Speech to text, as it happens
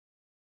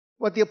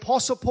What the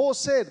Apostle Paul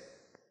said,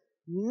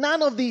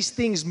 none of these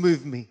things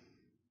move me.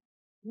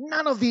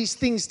 None of these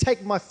things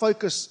take my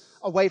focus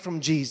away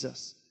from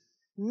Jesus.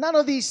 None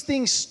of these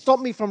things stop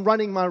me from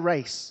running my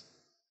race.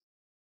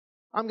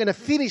 I'm going to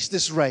finish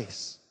this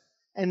race.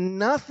 And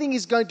nothing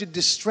is going to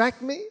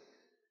distract me.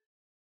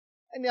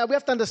 And now we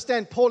have to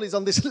understand Paul is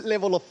on this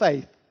level of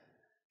faith.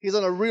 He's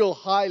on a real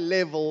high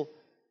level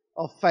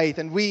of faith.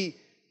 And we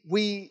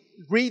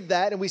read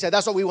that and we say,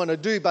 that's what we want to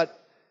do.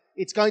 But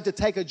it's going to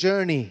take a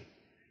journey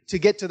to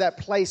get to that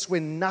place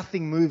where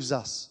nothing moves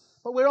us.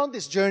 But we're on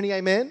this journey,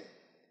 amen?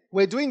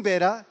 We're doing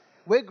better.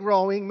 We're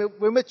growing.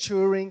 We're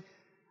maturing,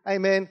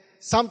 amen?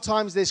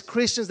 Sometimes there's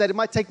Christians that it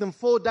might take them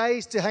 4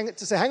 days to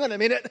say, hang on a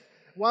minute.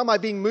 Why am I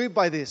being moved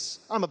by this?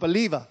 I'm a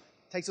believer.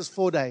 It takes us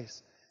 4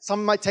 days.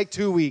 Some might take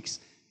 2 weeks.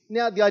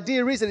 Now, the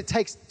idea is that it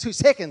takes 2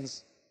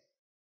 seconds,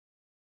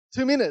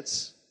 2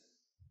 minutes.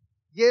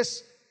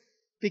 Yes,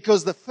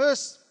 because the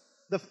first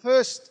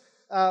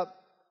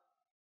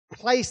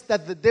place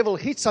that the devil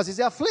hits us is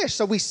our flesh.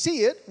 So we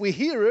see it, we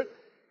hear it,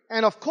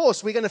 and of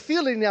course, we're going to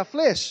feel it in our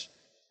flesh.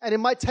 And it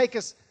might take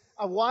us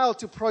a while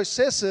to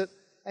process it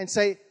and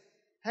say,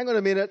 hang on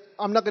a minute,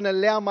 I'm not going to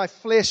allow my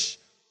flesh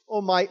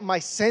or my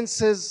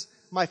senses,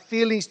 my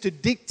feelings to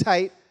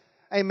dictate,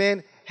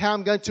 amen, how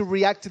I'm going to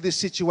react to this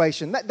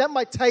situation. That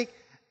might take,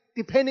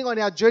 depending on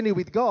our journey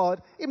with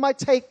God, it might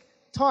take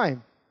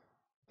time.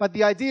 But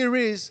the idea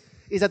is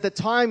that the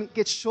time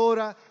gets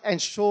shorter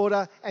and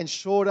shorter and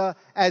shorter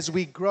as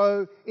we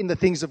grow in the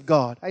things of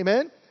God.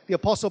 Amen? The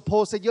Apostle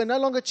Paul said, you're no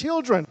longer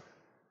children.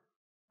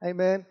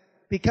 Amen?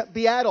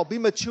 Be adult, be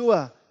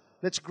mature.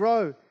 Let's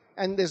grow.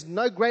 And there's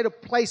no greater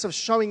place of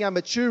showing our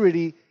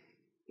maturity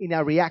in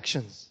our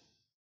reactions.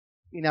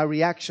 In our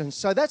reactions.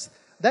 So that's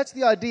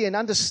the idea, and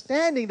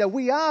understanding that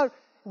we are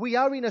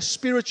in a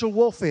spiritual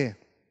warfare.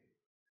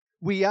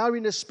 We are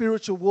in a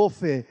spiritual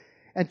warfare.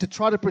 And to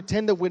try to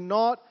pretend that we're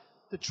not,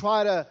 to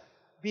try to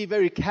be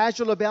very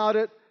casual about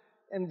it,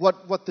 and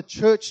what the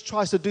church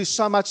tries to do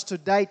so much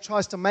today,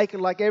 tries to make it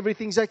like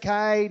everything's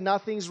okay,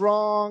 nothing's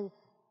wrong,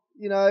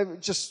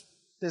 just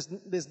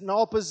there's no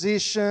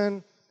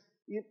opposition.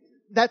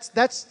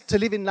 That's to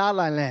live in La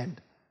La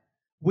Land.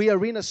 We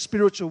are in a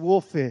spiritual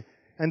warfare,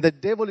 and the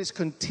devil is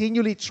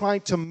continually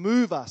trying to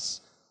move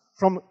us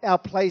from our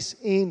place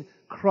in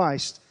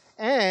Christ.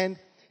 And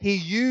he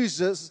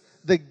uses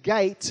the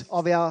gate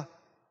of our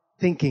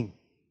thinking.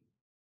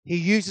 He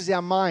uses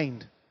our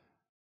mind.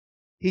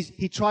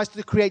 He tries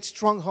to create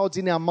strongholds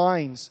in our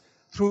minds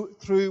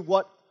through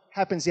what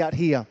happens out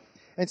here.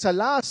 And so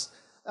last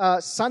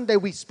Sunday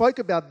we spoke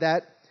about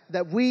that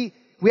we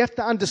have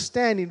to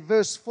understand in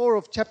verse 4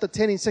 of chapter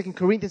 10 in 2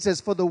 Corinthians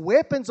says, for the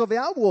weapons of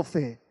our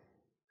warfare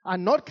are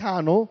not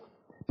carnal,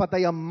 but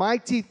they are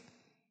mighty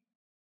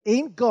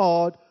in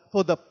God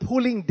for the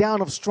pulling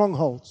down of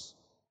strongholds.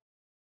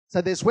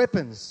 So there's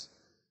weapons.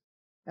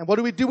 And what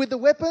do we do with the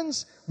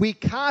weapons? We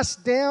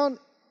cast down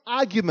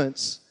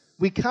arguments.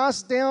 We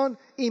cast down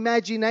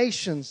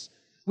imaginations.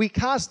 We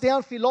cast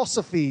down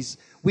philosophies.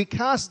 We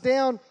cast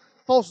down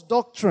false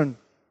doctrine,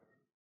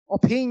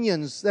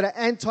 opinions that are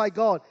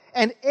anti-God,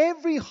 and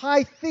every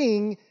high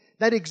thing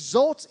that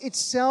exalts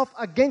itself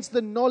against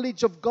the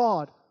knowledge of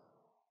God.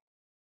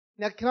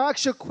 Now, can I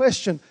ask you a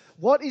question?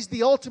 What is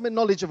the ultimate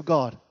knowledge of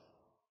God?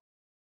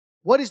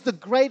 What is the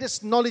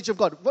greatest knowledge of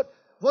God?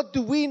 What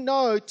do we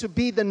know to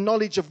be the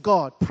knowledge of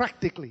God,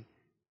 practically?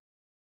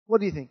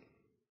 What do you think?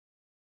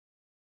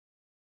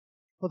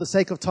 For the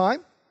sake of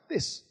time,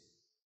 this.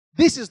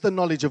 This is the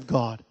knowledge of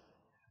God.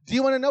 Do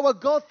you want to know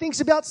what God thinks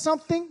about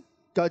something?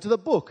 Go to the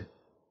book.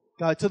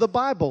 Go to the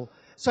Bible.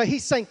 So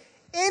he's saying,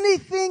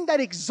 anything that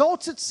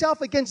exalts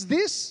itself against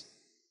this,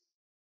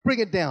 bring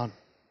it down.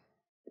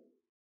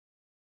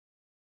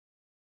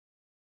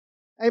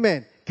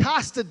 Amen.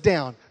 Cast it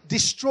down.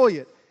 Destroy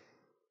it.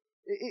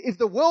 If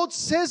the world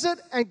says it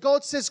and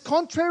God says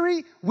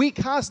contrary, we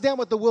cast down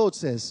what the world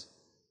says.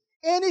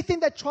 Anything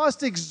that tries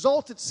to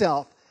exalt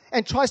itself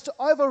and tries to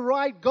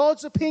override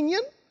God's opinion,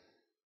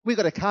 we've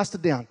got to cast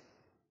it down.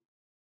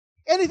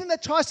 Anything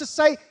that tries to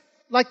say,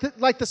 like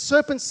the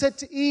serpent said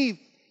to Eve,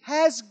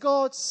 has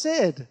God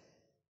said?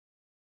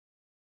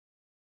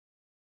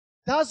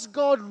 Does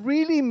God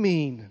really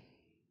mean?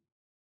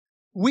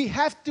 We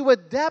have to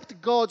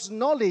adapt God's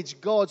knowledge,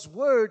 God's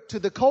word to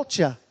the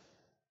culture.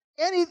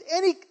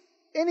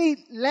 Any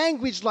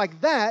language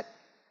like that,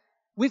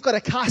 we've got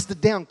to cast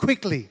it down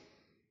quickly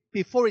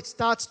before it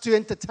starts to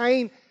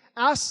entertain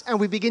us and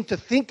we begin to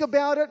think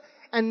about it,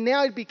 and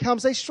now it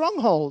becomes a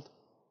stronghold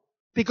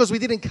because we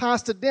didn't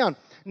cast it down.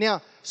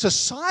 Now,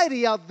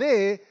 society out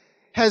there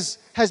has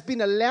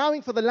been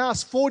allowing for the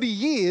last 40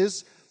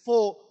 years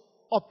for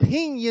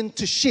opinion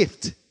to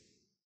shift.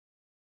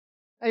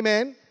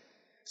 Amen.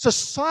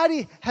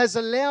 Society has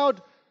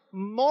allowed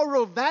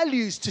moral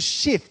values to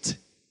shift.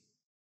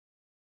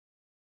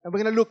 And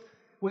we're going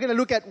to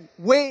look at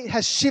where it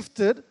has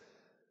shifted.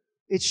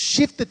 It's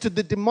shifted to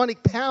the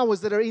demonic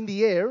powers that are in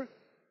the air.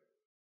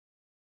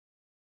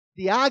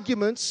 The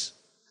arguments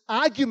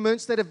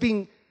that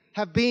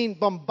have been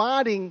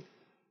bombarding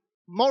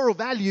moral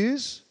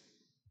values.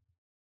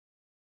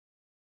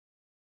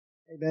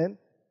 Amen.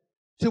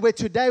 To where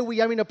today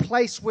we are in a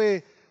place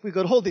where we've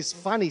got all this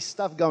funny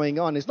stuff going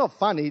on. It's not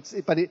funny,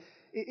 but it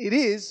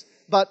is.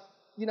 But,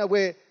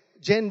 where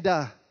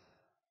gender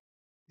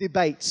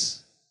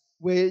debates,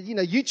 where,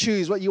 you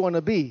choose what you want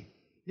to be.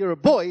 You're a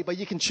boy, but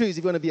you can choose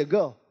if you want to be a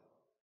girl.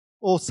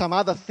 Or some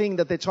other thing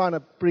that they're trying to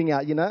bring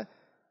out,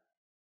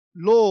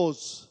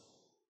 Laws,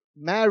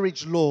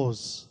 marriage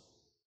laws,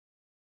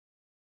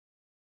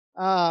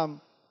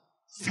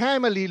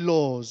 family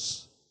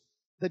laws.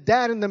 The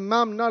dad and the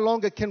mum no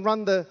longer can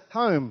run the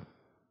home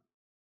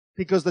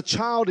because the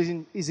child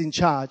is in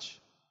charge.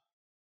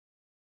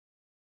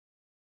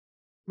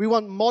 We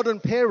want modern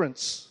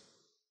parents.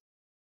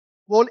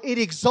 Well, it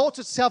exalts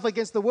itself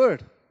against the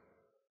word.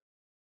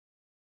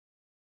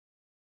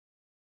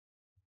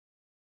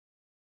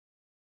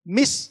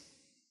 Mismatch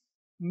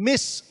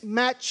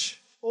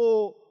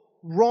or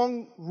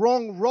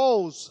wrong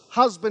roles,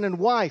 husband and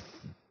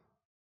wife.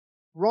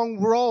 Wrong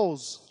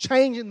roles,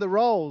 changing the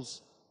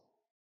roles.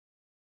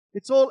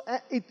 It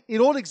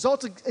all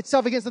exalts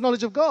itself against the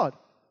knowledge of God.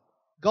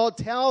 God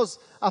tells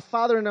a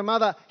father and a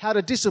mother how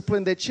to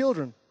discipline their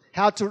children,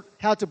 how to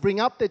bring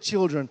up their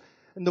children.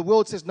 And the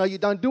world says, no, you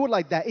don't do it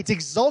like that. It's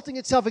exalting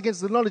itself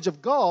against the knowledge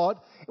of God.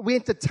 We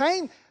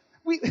entertain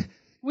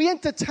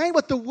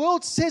what the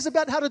world says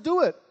about how to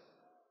do it.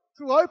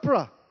 Through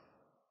Oprah.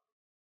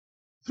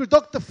 Through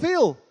Dr.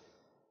 Phil.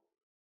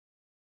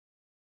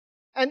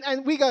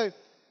 And we go,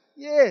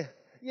 yeah,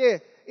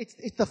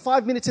 it's the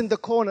 5 minutes in the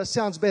corner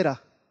sounds better.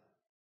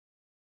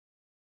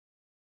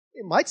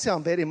 It might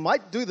sound better, it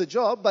might do the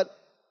job, but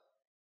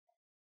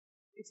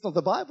it's not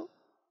the Bible.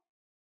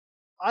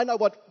 I know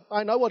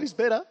what is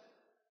better.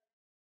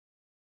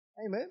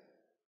 Amen.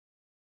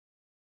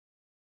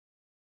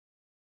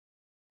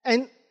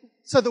 And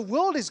so the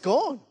world is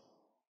gone.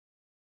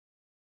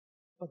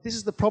 But this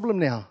is the problem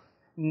now.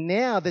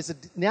 Now there's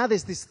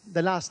this,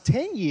 the last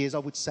 10 years, I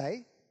would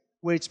say,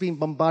 where it's been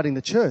bombarding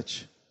the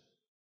church.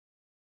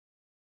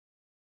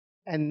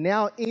 And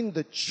now in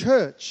the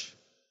church,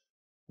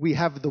 we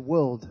have the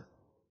world.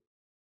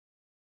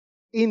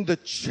 In the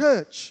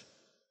church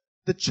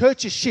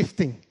is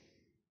shifting.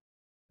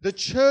 The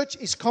church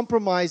is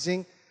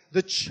compromising.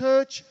 The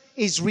church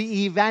is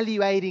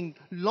reevaluating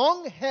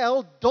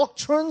long-held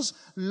doctrines,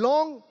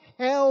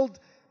 long-held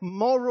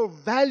moral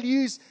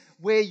values,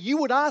 where you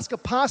would ask a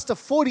pastor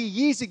 40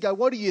 years ago,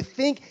 what do you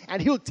think?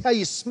 And he'll tell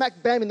you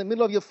smack bam in the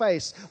middle of your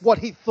face what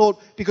he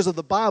thought because of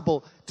the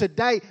Bible.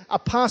 Today, a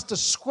pastor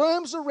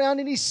squirms around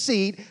in his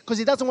seat because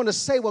he doesn't want to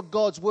say what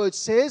God's word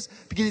says,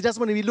 because he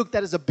doesn't want to be looked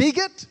at as a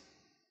bigot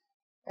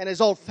and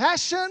as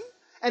old-fashioned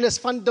and as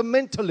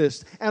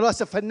fundamentalist and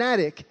as a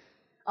fanatic,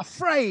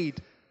 afraid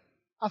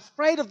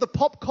of the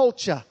pop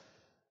culture,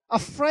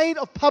 afraid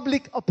of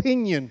public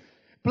opinion.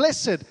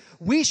 Blessed,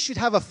 we should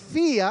have a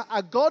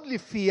godly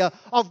fear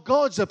of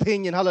God's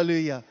opinion.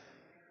 Hallelujah.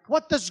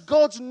 What does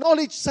God's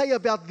knowledge say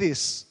about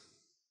this?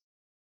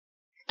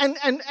 And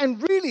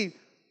really,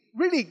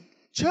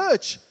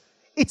 church,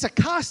 it's a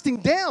casting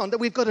down that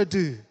we've got to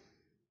do.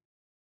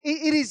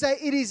 It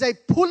is a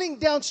pulling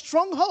down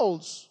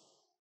strongholds.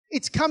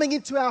 It's coming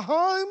into our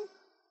home.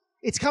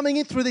 It's coming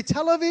in through the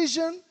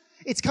television.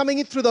 It's coming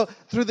in through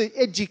the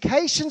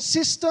education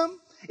system.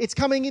 It's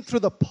coming in through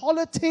the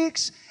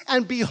politics.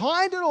 And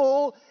behind it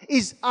all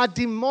is our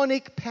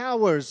demonic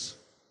powers.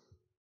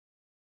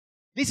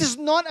 This is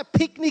not a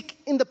picnic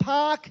in the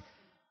park,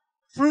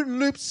 Fruit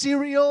Loop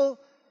cereal,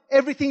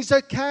 everything's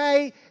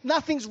okay,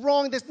 nothing's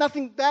wrong, there's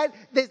nothing bad.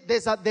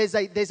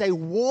 There's a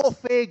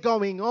warfare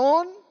going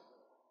on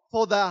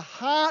for the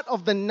heart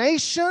of the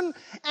nation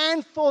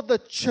and for the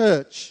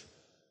church,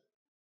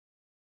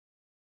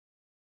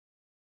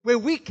 where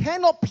we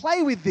cannot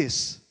play with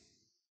this.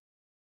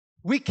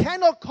 We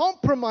cannot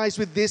compromise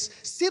with this,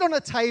 sit on a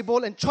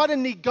table and try to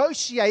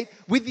negotiate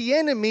with the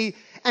enemy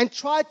and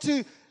try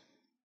to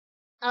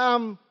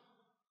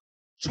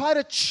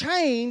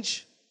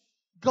change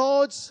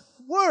God's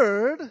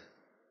word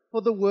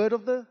for the word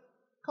of the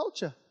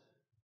culture.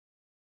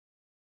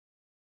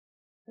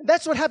 And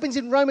that's what happens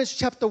in Romans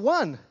chapter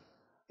 1.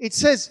 It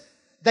says,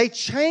 they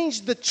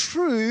changed the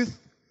truth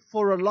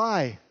for a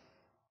lie,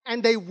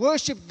 and they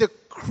worship the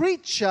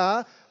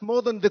creature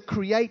more than the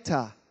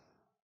creator.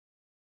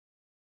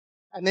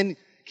 And then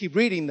keep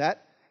reading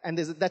that, and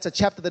that's a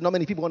chapter that not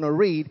many people want to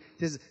read.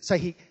 So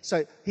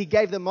he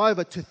gave them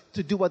over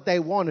to do what they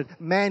wanted,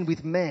 man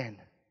with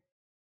man,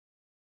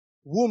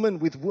 woman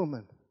with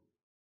woman,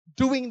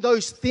 doing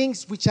those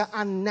things which are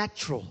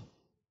unnatural,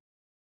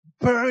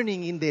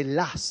 burning in their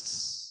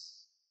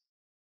lusts.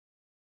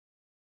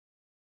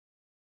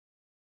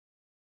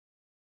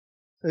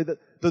 So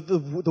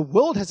the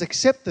world has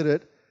accepted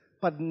it,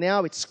 but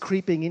now it's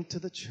creeping into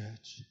the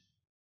church.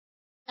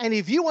 And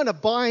if you want to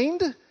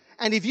bind,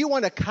 and if you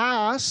want to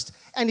cast,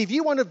 and if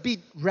you want to be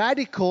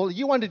radical,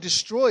 you want to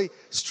destroy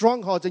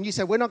strongholds, and you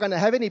say, we're not going to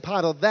have any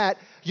part of that,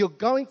 we are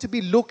going to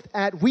be looked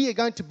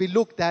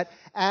at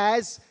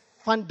as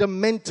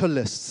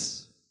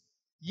fundamentalists.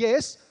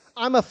 Yes,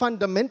 I'm a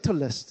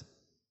fundamentalist.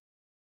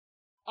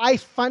 I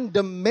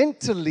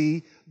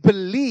fundamentally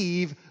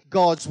believe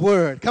God's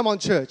word. Come on,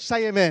 church.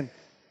 Say amen.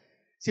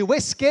 See,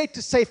 we're scared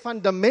to say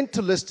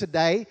fundamentalist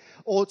today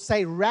or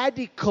say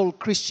radical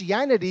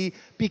Christianity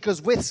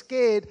because we're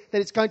scared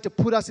that it's going to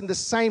put us in the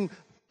same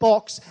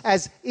box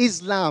as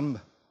Islam.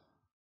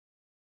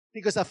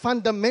 Because a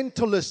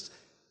fundamentalist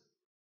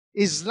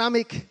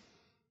Islamic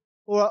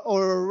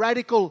or a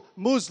radical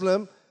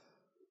Muslim,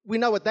 we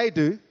know what they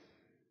do.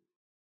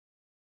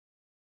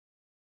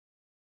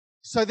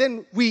 So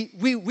then we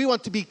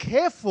want to be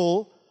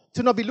careful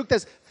to not be looked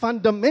as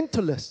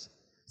fundamentalists.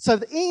 So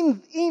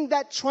in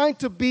that trying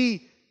to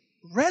be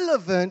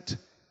relevant,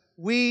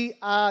 we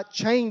are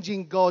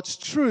changing God's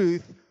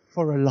truth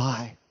for a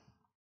lie.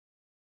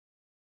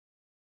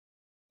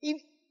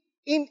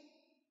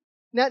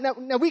 Now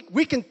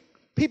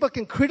people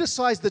can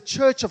criticize the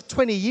church of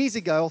 20 years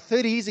ago, or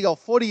 30 years ago, or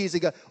 40 years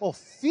ago, or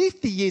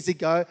 50 years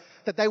ago,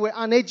 that they were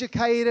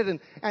uneducated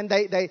and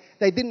they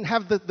didn't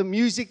have the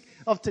music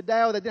of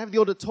today, or they didn't have the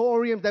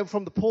auditorium, they were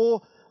from the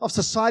poor of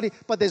society.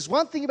 But there's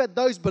one thing about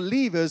those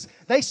believers,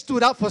 they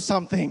stood up for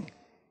something.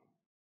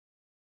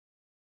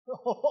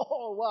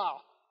 Oh,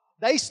 wow.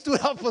 They stood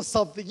up for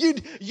something.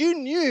 You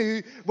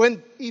knew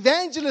when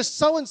evangelist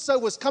so-and-so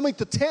was coming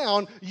to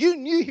town, you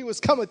knew he was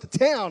coming to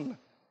town.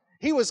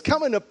 He was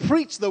coming to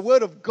preach the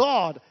word of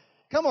God.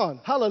 Come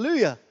on,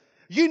 hallelujah.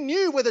 You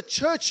knew where the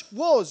church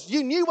was.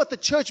 You knew what the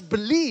church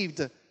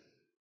believed.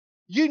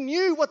 You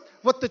knew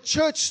what the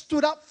church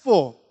stood up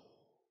for.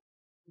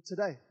 But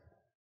today,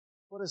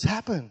 what has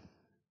happened?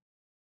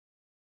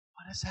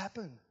 What has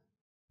happened?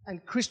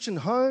 And Christian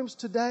homes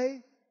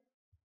today,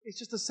 it's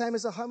just the same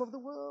as a home of the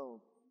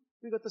world.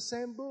 We've got the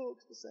same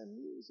books, the same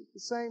music, the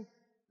same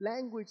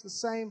language, the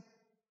same,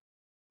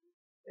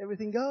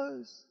 everything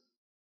goes.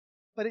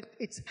 But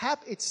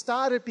it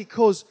started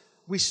because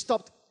we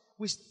stopped.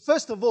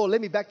 First of all,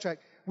 let me backtrack.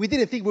 We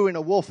didn't think we were in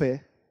a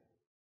warfare.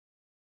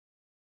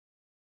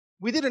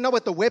 We didn't know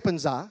what the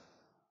weapons are.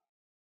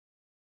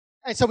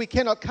 And so we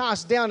cannot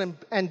cast down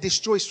and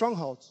destroy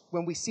strongholds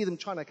when we see them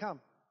trying to come.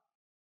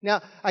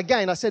 Now,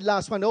 again, I said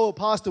last one, oh,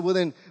 Pastor, well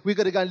then we've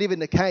got to go and live in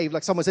the cave.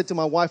 Like someone said to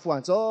my wife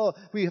once, oh,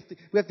 we have to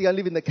go and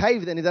live in the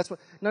cave then. If that's what.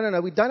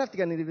 No, we don't have to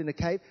go and live in the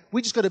cave.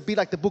 We just got to be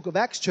like the book of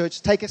Acts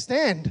church, take a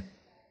stand.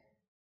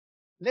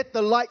 Let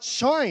the light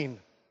shine.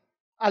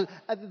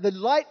 The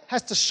light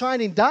has to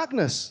shine in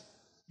darkness.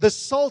 The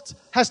salt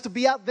has to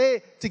be out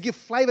there to give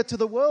flavor to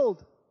the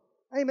world.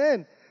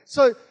 Amen.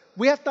 So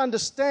we have to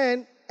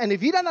understand, and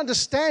if you don't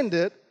understand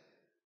it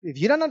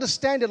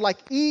like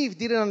Eve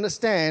didn't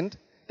understand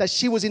that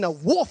she was in a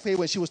warfare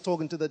when she was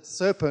talking to the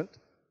serpent,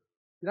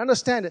 you don't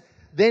understand it,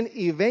 then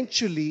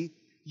eventually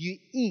you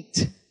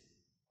eat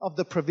of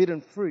the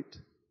forbidden fruit.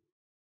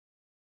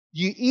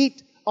 You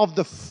eat of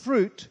the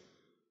fruit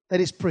that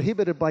is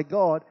prohibited by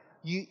God.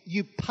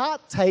 You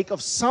partake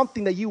of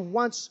something that you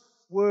once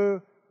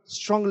were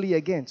strongly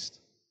against.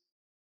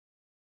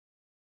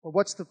 But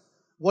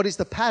what is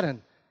the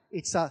pattern?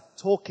 It's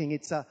talking.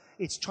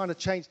 It's trying to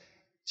change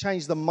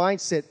the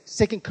mindset.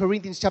 2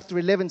 Corinthians chapter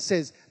 11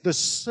 says, the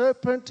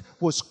serpent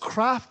was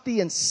crafty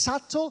and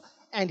subtle,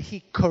 and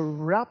he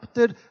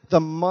corrupted the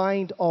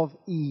mind of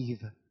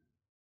Eve.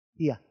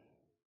 Here.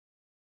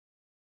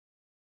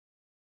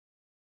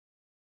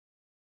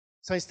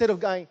 So instead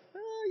of going,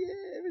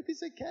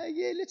 everything's okay.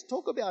 Yeah, let's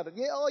talk about it.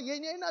 Yeah,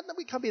 no,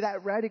 we can't be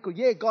that radical.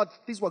 Yeah, God,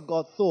 this is what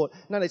God thought.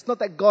 No, it's not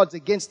that God's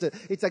against it.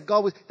 It's that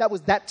that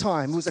was that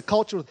time. It was a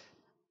cultural.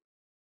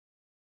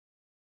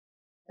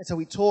 And so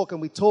we talk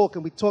and we talk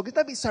and we talk.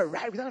 Don't be so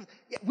radical.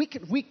 We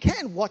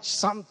can watch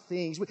some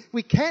things.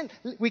 We can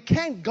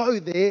go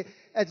there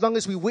as long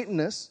as we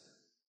witness.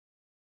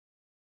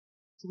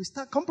 So we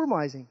start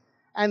compromising.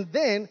 And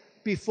then,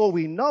 before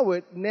we know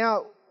it,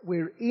 now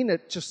we're in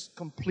it just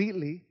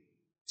completely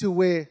to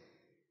where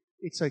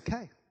it's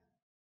okay.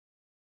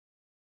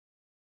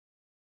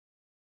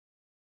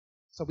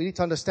 So we need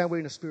to understand we're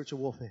in a spiritual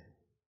warfare.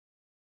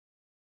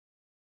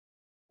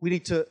 We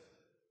need to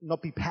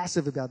not be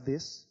passive about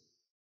this.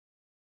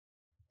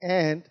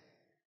 And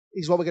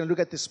is what we're going to look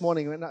at this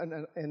morning.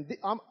 And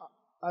I'm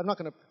not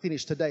going to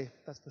finish today,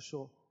 that's for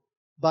sure.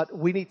 But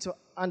we need to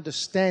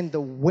understand the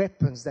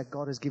weapons that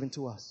God has given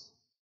to us.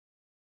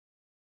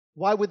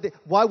 Why would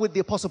the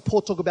Apostle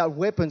Paul talk about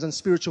weapons and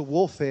spiritual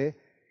warfare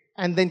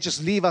and then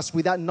just leave us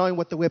without knowing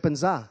what the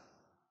weapons are?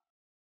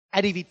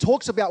 And if he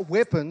talks about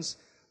weapons,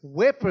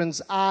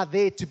 weapons are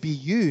there to be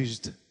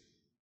used.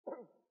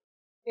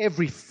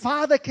 Every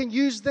father can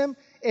use them.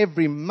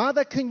 Every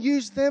mother can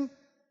use them.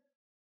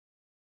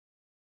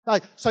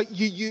 So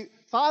you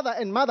father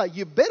and mother,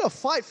 you better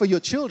fight for your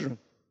children,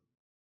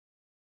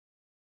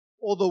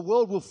 or the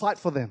world will fight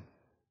for them.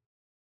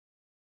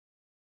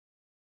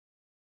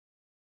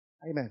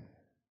 Amen.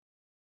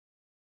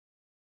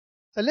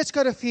 So let's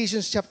go to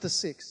Ephesians chapter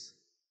 6.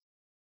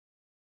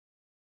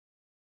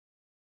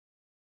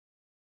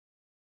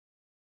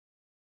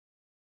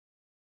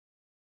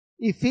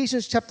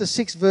 Ephesians chapter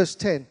 6 verse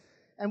 10.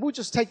 And we'll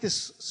just take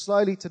this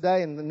slowly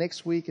today and the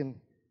next week, and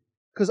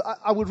because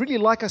I would really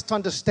like us to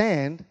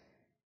understand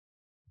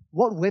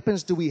what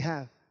weapons do we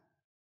have?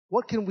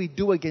 What can we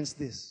do against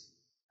this?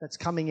 that's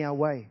coming our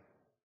way.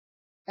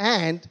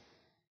 And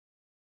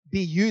be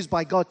used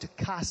by God to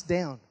cast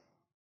down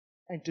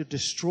and to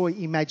destroy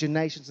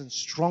imaginations and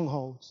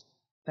strongholds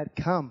that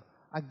come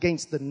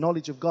against the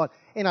knowledge of God.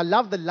 And I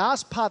love the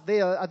last part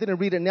there. I didn't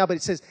read it now, but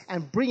it says,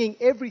 and bringing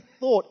every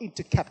thought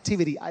into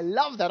captivity. I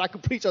love that. I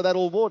could preach on that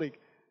all morning.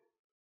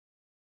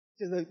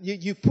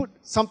 You put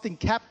something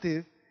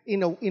captive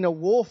in a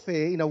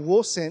warfare, in a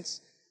war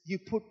sense. You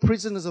put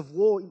prisoners of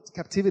war into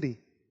captivity,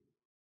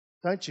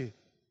 don't you?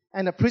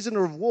 And a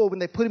prisoner of war, when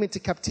they put him into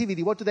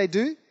captivity, what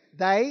do?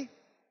 They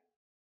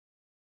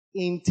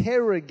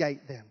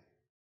interrogate them.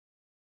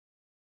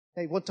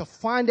 They want to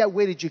find out,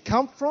 where did you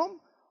come from?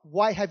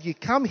 Why have you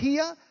come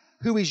here?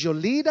 Who is your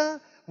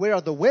leader? Where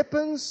are the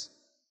weapons?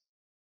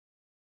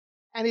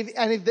 And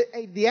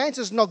if the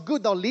answer is not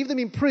good, they'll leave them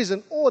in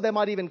prison, or they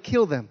might even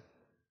kill them.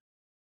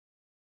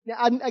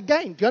 Now,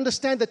 again, do you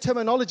understand the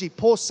terminology?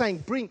 Paul's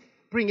saying, bring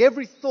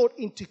every thought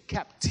into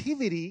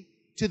captivity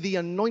to the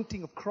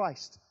anointing of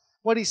Christ.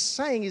 What he's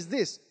saying is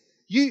this: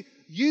 you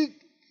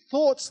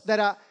thoughts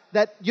that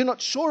you're not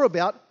sure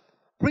about,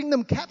 bring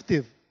them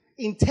captive,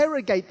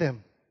 interrogate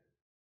them,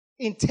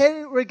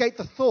 interrogate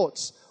the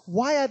thoughts.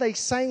 Why are they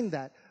saying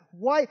that?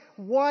 Why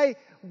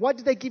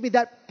did they give me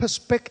that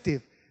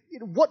perspective?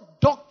 What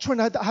doctrine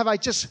have I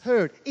just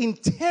heard?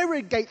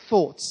 Interrogate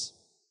thoughts,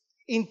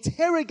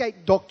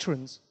 interrogate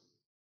doctrines,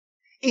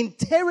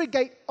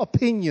 interrogate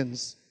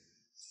opinions.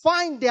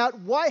 Find out,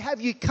 why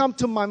have you come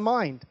to my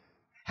mind?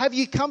 Have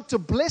you come to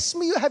bless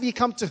me, or have you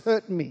come to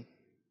hurt me?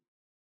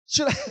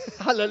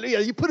 Hallelujah.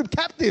 You put him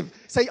captive.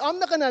 Say, I'm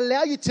not going to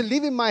allow you to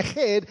live in my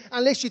head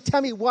unless you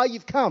tell me why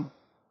you've come.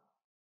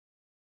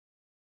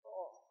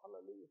 Oh,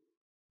 hallelujah.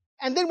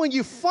 And then when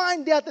you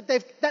find out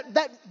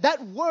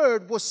that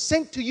word was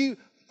sent to you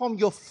from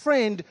your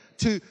friend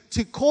to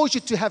cause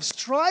you to have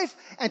strife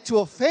and to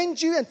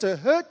offend you and to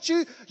hurt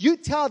you, you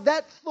tell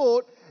that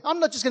thought, I'm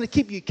not just going to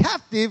keep you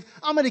captive,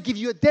 I'm going to give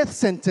you a death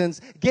sentence.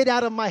 Get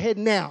out of my head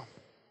now.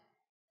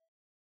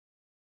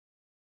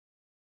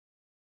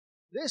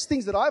 There's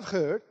things that I've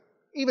heard,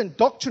 even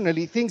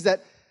doctrinally, things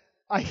that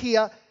I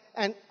hear,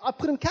 and I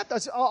put them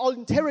captive. I'll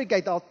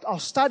interrogate, I'll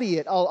study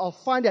it, I'll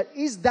find out,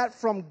 is that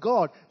from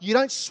God? You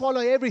don't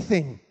swallow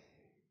everything.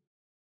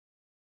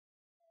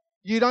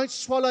 You don't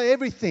swallow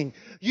everything.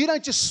 You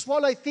don't just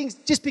swallow things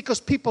just because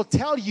people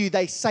tell you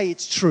they say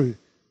it's true.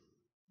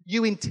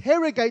 You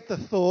interrogate the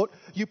thought,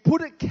 you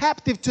put it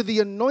captive to the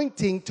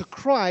anointing, to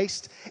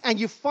Christ, and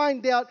you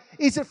find out,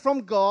 is it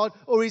from God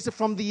or is it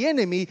from the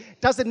enemy?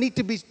 Does it need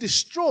to be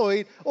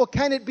destroyed, or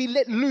can it be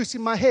let loose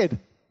in my head?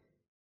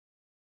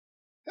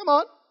 Come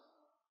on.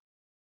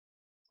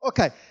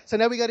 Okay, so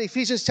now we go to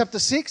Ephesians chapter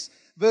 6,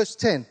 verse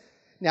 10.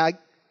 Now,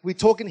 we're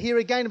talking here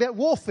again about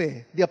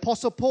warfare. The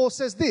Apostle Paul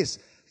says this: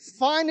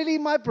 finally,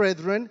 my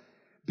brethren,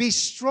 be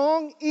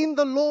strong in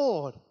the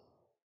Lord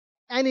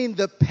and in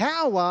the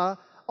power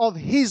of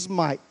His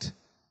might.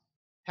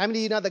 How many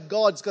of you know that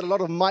God's got a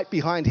lot of might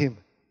behind Him?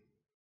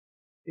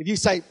 If you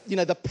say,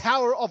 the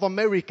power of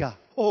America,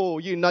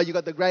 you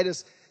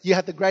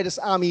have the greatest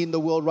army in the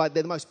world right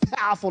there, the most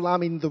powerful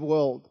army in the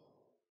world.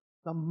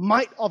 The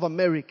might of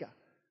America.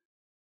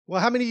 Well,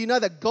 how many of you know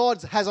that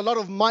God has a lot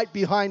of might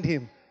behind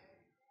Him?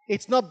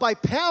 It's not by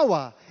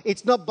power,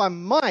 it's not by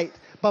might,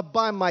 but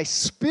by my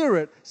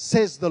Spirit,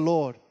 says the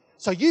Lord.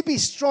 So you be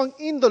strong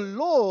in the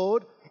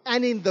Lord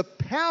and in the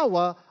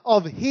power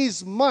of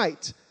His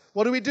might.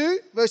 What do?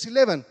 Verse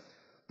 11.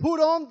 Put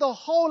on the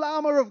whole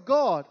armor of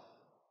God,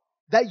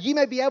 that ye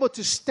may be able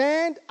to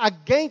stand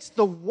against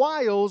the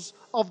wiles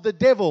of the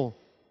devil.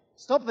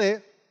 Stop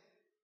there.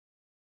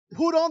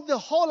 Put on the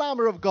whole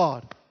armor of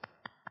God.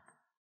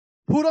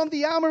 Put on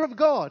the armor of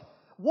God.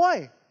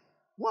 Why?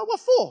 What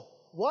for?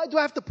 Why do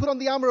I have to put on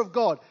the armor of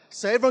God?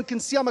 So everyone can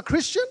see I'm a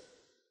Christian?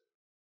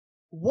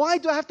 Why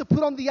do I have to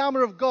put on the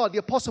armor of God? The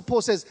Apostle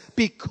Paul says,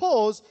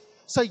 because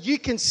so you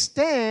can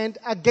stand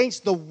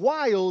against the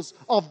wiles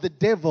of the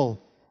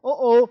devil.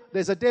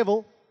 There's a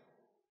devil,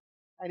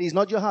 and he's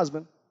not your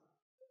husband.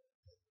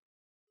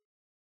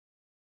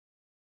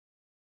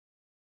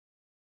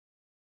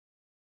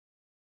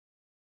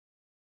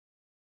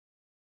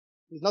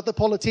 He's not the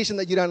politician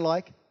that you don't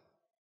like.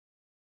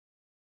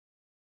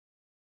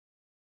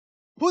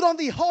 Put on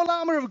the whole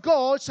armor of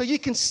God so you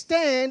can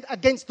stand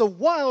against the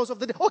wiles of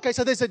the devil. Okay,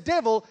 so there's a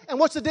devil, and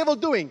what's the devil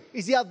doing?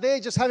 Is he out there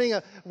just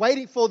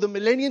waiting for the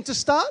millennium to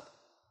start?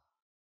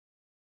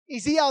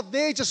 Is he out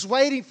there just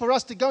waiting for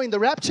us to go in the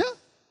rapture?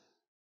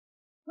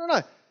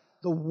 No.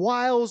 The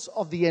wiles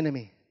of the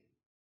enemy.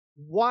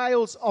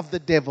 Wiles of the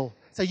devil.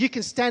 So you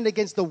can stand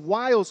against the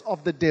wiles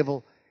of the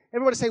devil.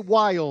 Everybody say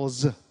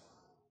wiles.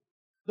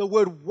 The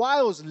word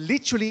wiles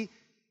literally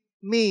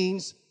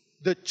means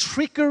the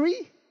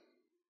trickery,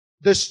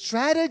 the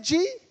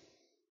strategy,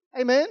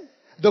 amen,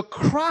 the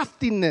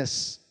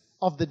craftiness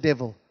of the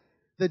devil.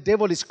 The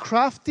devil is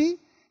crafty,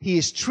 he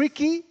is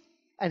tricky,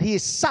 and he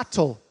is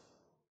subtle.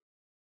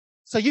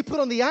 So you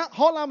put on the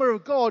whole armor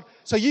of God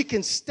so you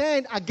can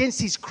stand against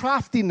his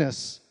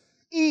craftiness.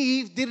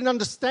 Eve didn't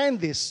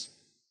understand this.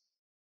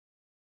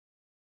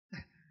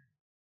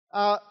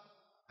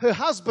 Her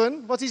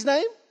husband, what's his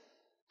name?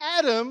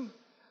 Adam,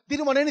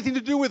 didn't want anything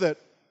to do with it.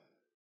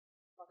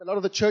 Like a lot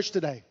of the church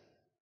today.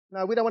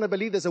 No, we don't want to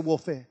believe there's a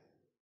warfare.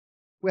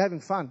 We're having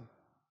fun.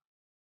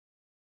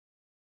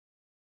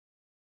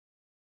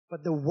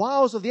 But the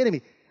wiles of the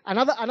enemy.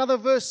 Another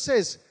verse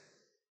says,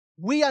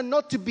 we are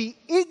not to be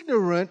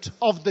ignorant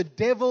of the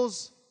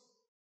devil's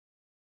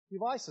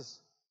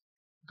devices.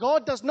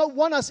 God does not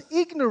want us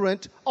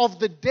ignorant of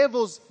the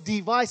devil's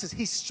devices,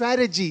 his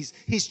strategies,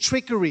 his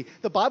trickery.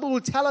 The Bible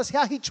will tell us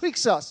how he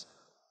tricks us.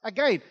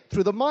 Again,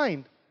 through the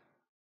mind.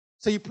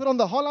 So you put on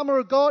the whole armor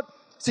of God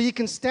so you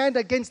can stand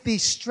against the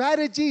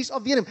strategies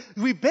of the enemy.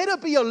 We better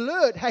be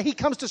alert how he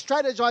comes to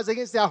strategize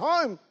against our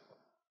home.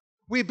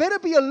 We better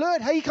be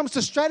alert how he comes to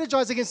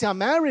strategize against our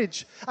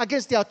marriage,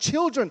 against our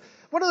children.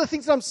 One of the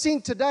things that I'm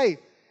seeing today,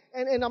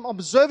 and I'm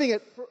observing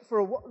it for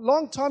a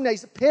long time now,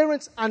 is that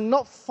parents are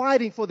not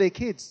fighting for their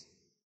kids.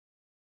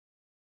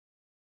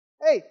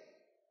 Hey,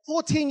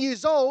 14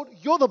 years old,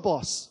 you're the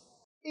boss.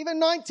 Even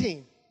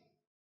 19.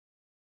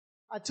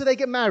 Until they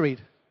get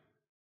married.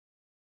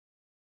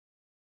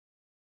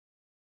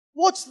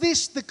 What's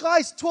this? The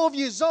guy's 12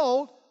 years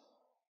old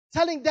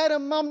telling dad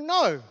and mum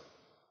no.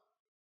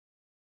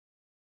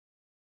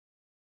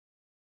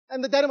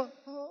 And the dad and mum,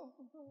 oh,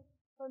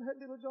 don't hurt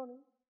little Johnny.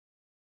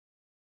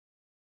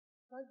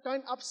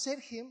 Don't upset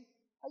him.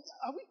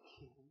 Are we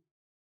kidding?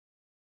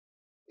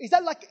 Is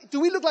that like, do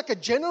we look like a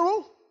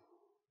general?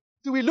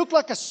 Do we look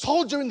like a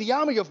soldier in the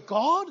army of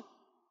God?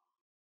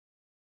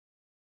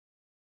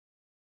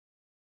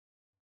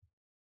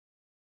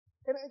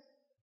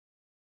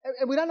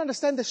 And we don't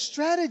understand the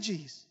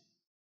strategies.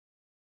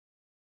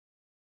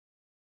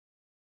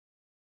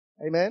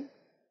 Amen?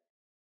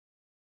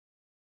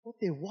 What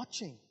they're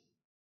watching.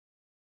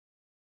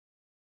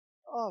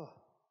 Oh,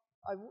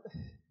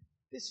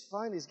 this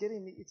phone is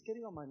getting me, it's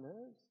getting on my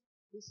nerves.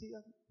 You see,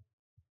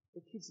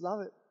 the kids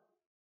love it.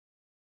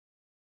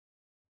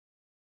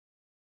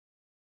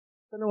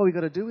 Don't know what we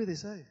got to do with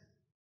this, eh?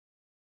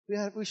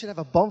 We should have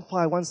a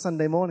bonfire one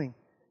Sunday morning.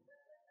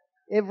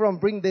 Everyone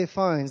bring their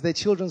phones, their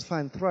children's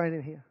phone, throw it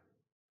in here.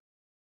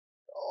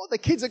 Oh, the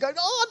kids are going,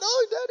 oh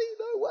no, Daddy,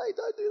 no way,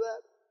 don't do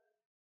that.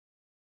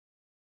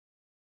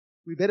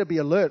 We better be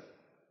alert.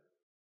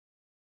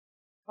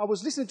 I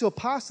was listening to a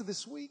pastor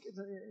this week.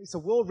 He's a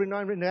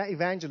world-renowned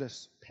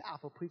evangelist,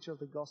 powerful preacher of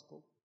the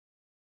gospel.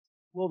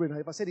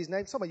 World-renowned. If I said his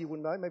name, some of you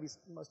wouldn't know. Maybe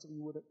most of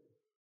you wouldn't.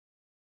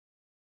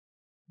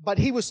 But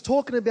he was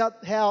talking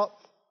about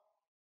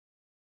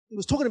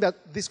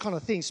this kind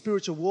of thing,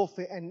 spiritual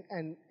warfare,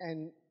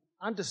 and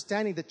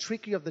understanding the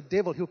trickery of the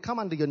devil. He'll come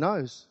under your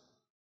nose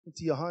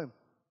into your home.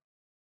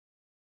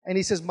 And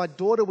he says, my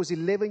daughter was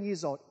 11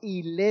 years old.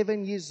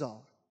 11 years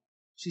old.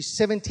 She's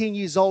 17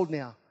 years old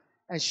now.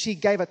 And she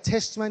gave a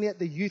testimony at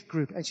the youth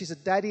group. And she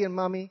said, Daddy and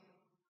Mummy,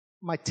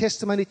 my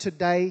testimony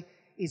today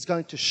is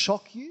going to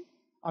shock you.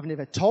 I've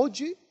never told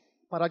you,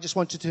 but I just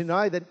want you to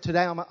know that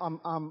today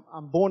I'm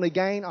born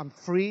again. I'm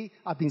free.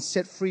 I've been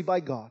set free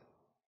by God.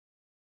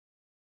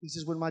 He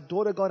says, when my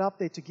daughter got up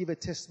there to give her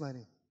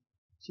testimony,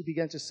 she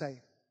began to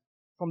say,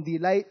 from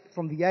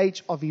the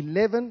age of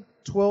 11,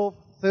 12,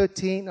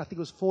 13, I think it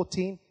was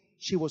 14,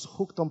 she was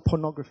hooked on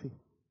pornography.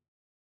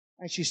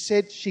 And she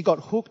said she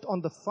got hooked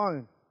on the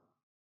phone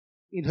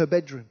in her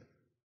bedroom.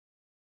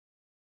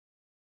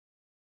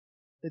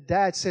 The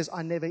dad says,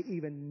 I never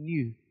even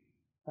knew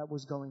that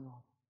was going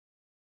on.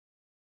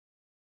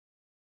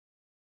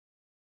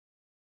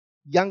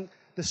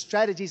 The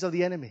strategies of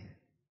the enemy.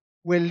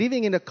 We're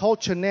living in a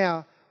culture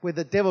now where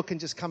the devil can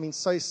just come in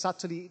so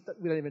subtly that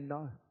we don't even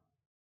know.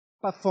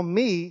 But for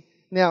me,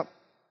 now,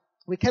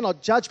 we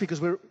cannot judge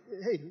because we're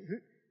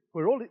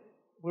all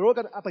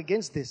going up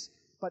against this.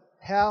 But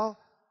how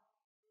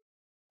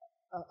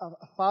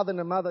a father and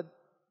a mother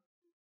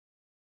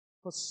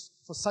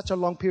for such a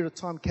long period of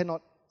time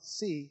cannot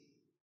see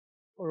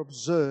or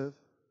observe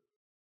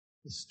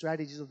the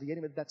strategies of the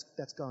enemy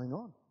that's going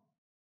on.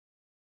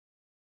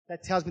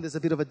 That tells me there's a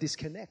bit of a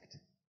disconnect.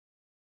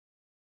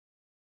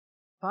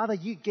 Father,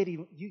 you get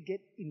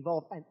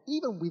involved, and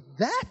even with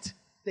that,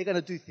 they're going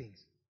to do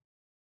things.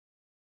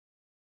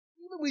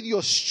 Even with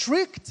your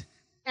strict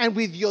and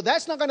with your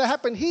that's not going to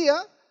happen here,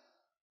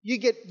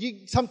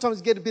 you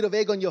sometimes get a bit of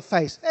egg on your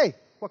face. Hey,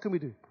 what can we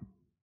do?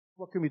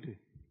 What can we do?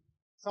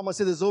 Someone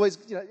said there's always,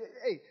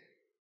 hey,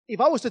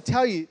 if I was to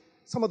tell you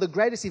some of the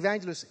greatest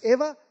evangelists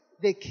ever,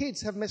 their kids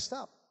have messed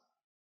up.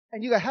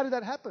 And you go, how did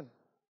that happen?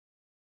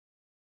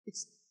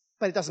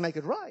 But it doesn't make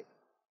it right.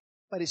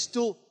 But it's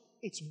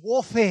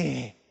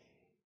warfare.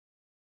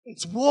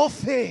 It's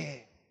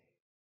warfare.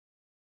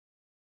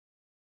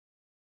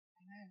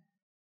 Amen.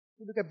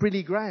 You look at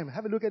Billy Graham.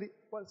 Have a look at it.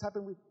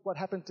 What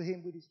happened to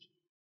him with his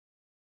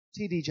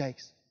T.D.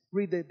 Jakes.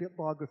 Read their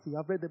biography.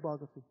 I've read their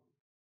biography.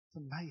 It's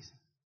amazing.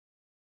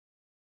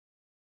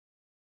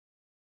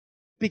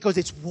 Because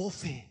it's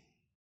warfare.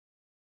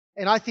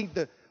 And I think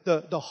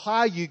the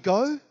higher you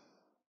go,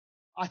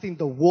 I think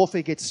the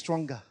warfare gets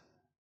stronger.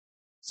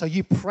 So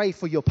you pray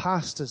for your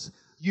pastors.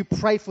 You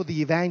pray for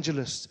the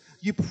evangelists.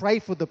 You pray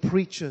for the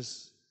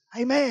preachers.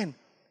 Amen.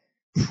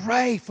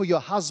 Pray for your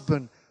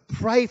husband.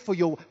 Pray for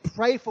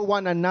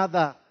one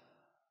another.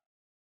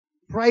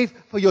 Pray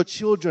for your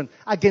children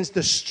against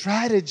the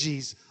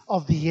strategies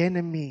of the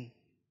enemy.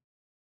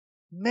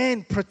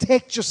 Men,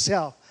 protect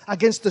yourself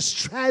against the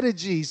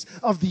strategies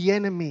of the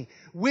enemy.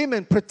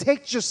 Women,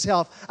 protect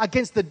yourself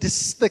against the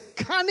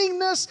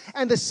cunningness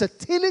and the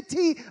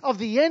subtlety of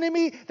the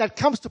enemy that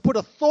comes to put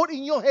a thought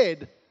in your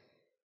head.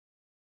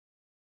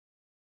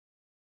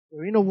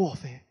 We're in a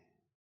warfare.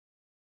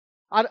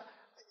 I'm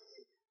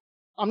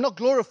not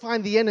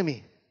glorifying the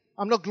enemy.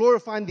 I'm not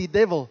glorifying the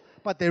devil,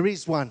 but there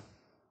is one.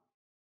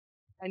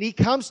 And he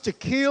comes to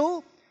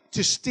kill,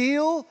 to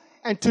steal,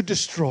 and to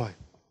destroy.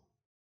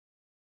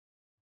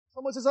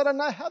 Someone says, I don't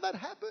know how that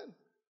happened.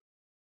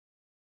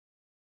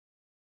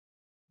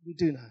 We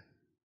do know.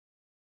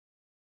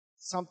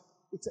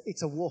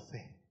 It's a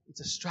warfare.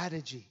 It's a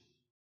strategy.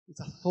 It's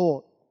a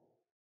thought.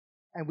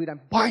 And we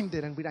don't bind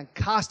it and we don't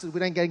cast it. We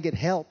don't go and get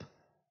help.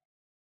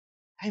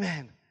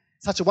 Amen.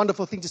 Such a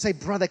wonderful thing to say,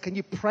 brother, can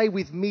you pray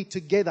with me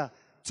together?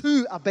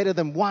 Two are better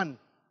than one.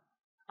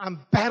 I'm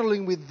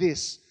battling with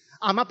this.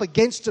 I'm up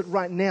against it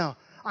right now.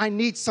 I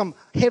need some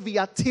heavy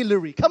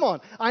artillery. Come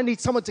on. I need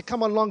someone to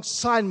come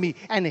alongside me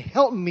and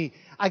help me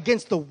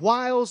against the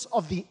wiles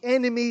of the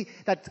enemy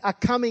that are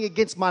coming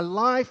against my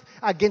life,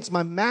 against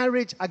my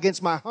marriage,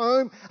 against my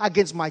home,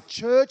 against my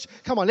church.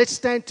 Come on, let's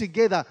stand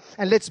together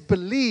and let's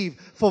believe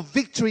for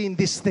victory in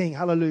this thing.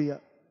 Hallelujah.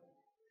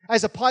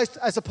 As opposed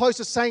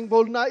to saying,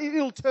 well, no,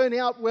 it'll turn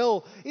out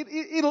well.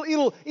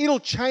 It'll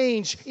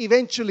change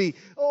eventually.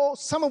 Or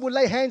someone will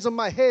lay hands on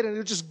my head and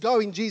it'll just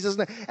go in Jesus'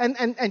 name.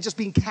 And just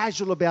being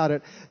casual about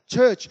it.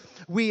 Church,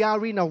 we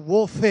are in a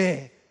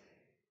warfare.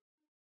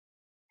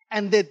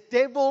 And the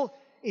devil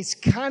is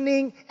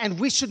cunning, and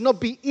we should not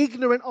be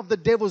ignorant of the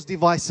devil's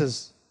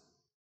devices.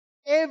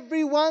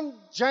 Everyone,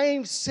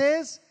 James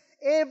says,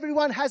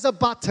 everyone has a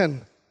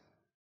button.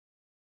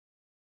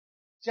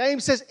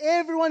 James says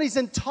everyone is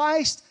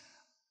enticed,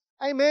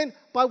 amen,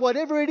 by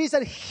whatever it is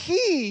that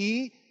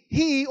he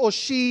or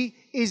she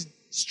is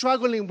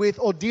struggling with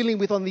or dealing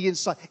with on the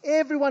inside.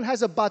 Everyone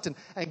has a button.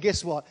 And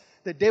guess what?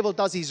 The devil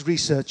does his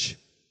research.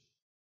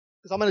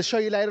 Because I'm going to show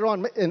you later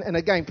on, and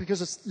again,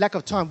 because of lack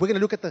of time, we're going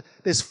to look at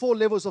there's 4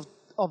 levels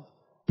of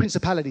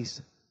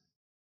principalities.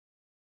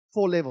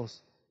 4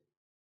 levels.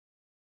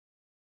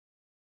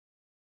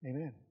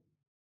 Amen.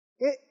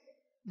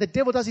 The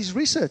devil does his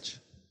research.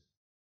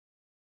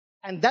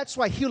 And that's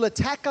why he'll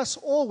attack us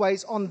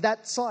always on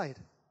that side,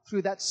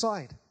 through that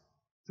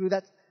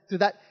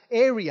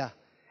area.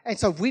 And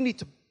so we need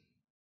to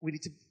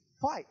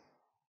fight.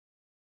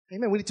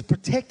 Amen. We need to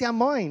protect our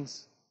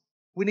minds.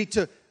 We need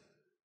to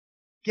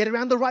get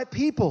around the right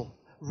people,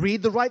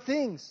 read the right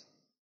things,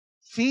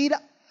 feed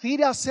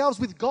ourselves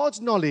with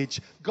God's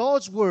knowledge,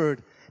 God's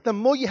word. The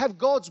more you have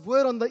God's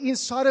word on the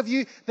inside of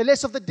you, the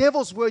less of the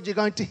devil's word you're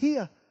going to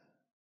hear.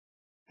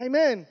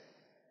 Amen.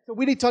 So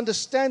we need to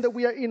understand that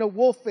we are in a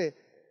warfare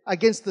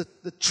against the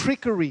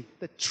trickery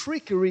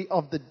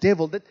of the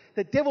devil.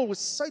 The devil was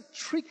so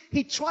tricky.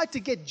 He tried to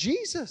get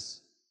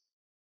Jesus.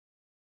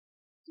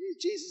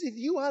 Jesus, if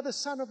you are the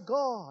Son of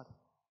God,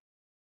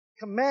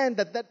 command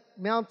that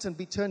mountain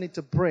be turned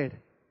into bread.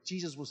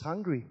 Jesus was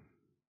hungry.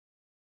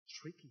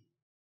 Tricky.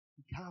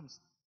 He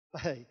comes.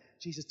 But hey,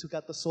 Jesus took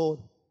out the sword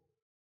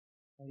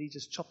and he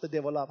just chopped the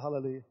devil up.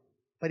 Hallelujah.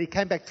 But he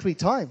came back 3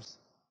 times.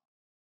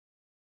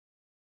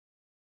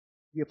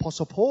 The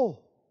Apostle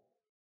Paul.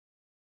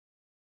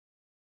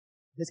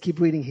 Let's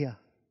keep reading here.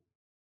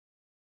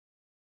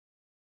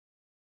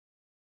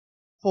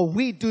 For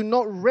we do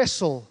not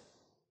wrestle.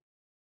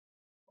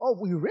 Oh,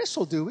 we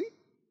wrestle, do we?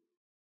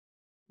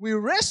 We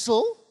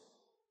wrestle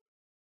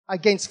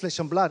against flesh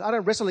and blood. I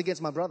don't wrestle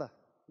against my brother.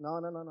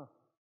 No.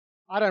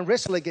 I don't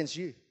wrestle against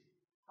you.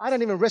 I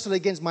don't even wrestle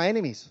against my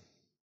enemies.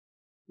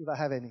 If I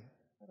have any.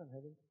 I don't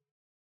have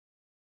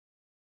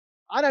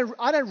any.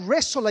 I don't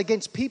wrestle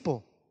against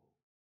people.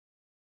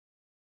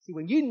 See,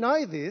 when you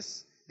know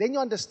this, then you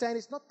understand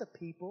it's not the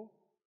people,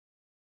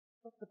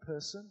 not the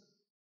person.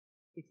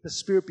 It's the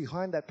spirit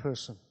behind that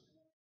person.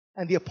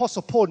 And the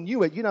Apostle Paul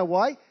knew it. You know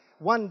why?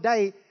 One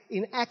day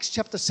in Acts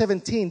chapter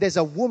 17, there's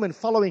a woman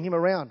following him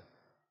around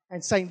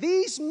and saying,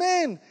 these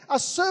men are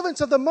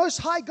servants of the Most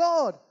High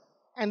God.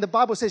 And the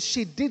Bible says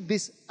she did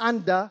this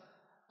under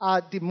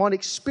a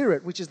demonic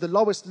spirit, which is the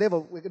lowest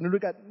level. We're going to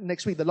look at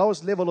next week. The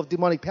lowest level of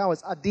demonic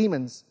powers are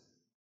demons.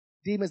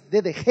 Demons,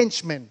 they're the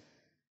henchmen.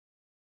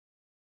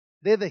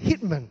 They're the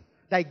hitmen.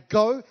 They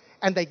go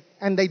and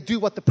they do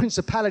what the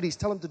principalities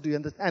tell them to do,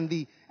 and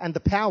the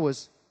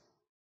powers.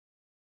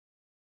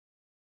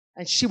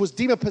 And she was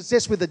demon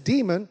possessed with a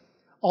demon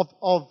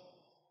of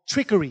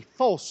trickery,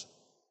 false,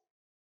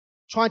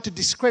 trying to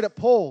discredit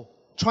Paul,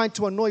 trying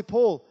to annoy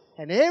Paul.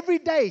 And every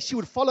day she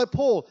would follow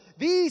Paul.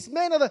 These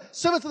men are the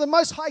servants of the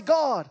Most High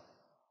God.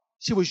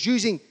 She was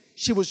using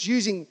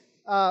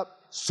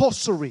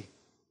sorcery,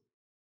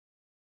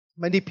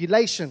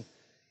 manipulation.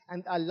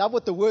 And I love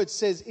what the word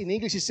says in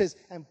English. It says,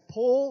 and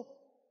Paul,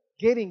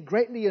 getting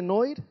greatly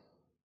annoyed.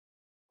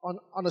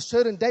 On a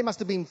certain day, must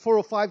have been 4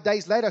 or 5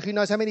 days later, who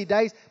knows how many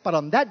days. But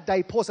on that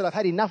day, Paul said, I've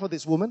had enough of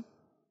this woman.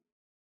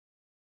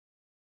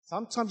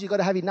 Sometimes you've got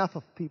to have enough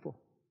of people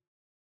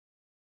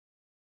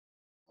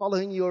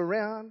following you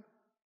around.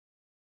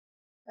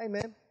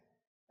 Amen.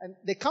 And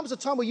there comes a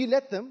time where you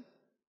let them,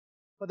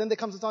 but then there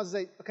comes a time to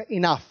say, okay,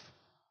 enough.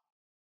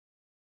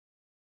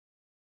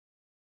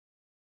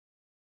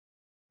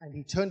 And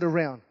he turned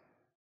around.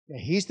 Now,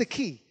 here's the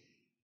key.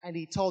 And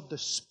he told the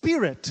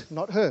Spirit,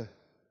 not her.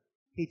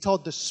 He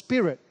told the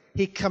Spirit.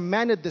 He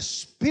commanded the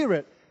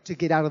Spirit to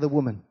get out of the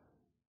woman.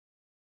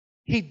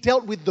 He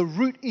dealt with the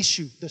root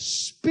issue, the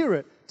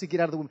Spirit to get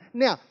out of the woman.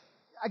 Now,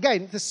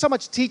 again, there's so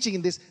much teaching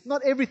in this.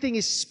 Not everything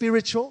is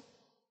spiritual.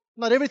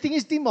 Not everything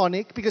is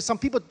demonic, because some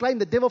people blame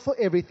the devil for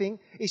everything.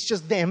 It's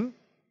just them,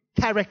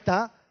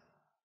 character,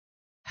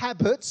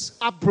 habits,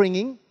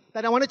 upbringing.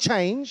 They don't want to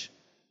change.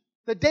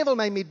 The devil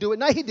made me do it.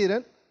 No, he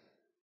didn't.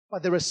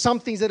 But there are some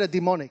things that are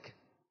demonic.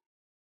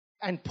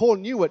 And Paul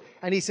knew it.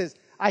 And he says,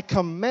 I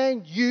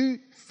command you,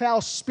 foul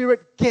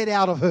spirit, get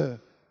out of her.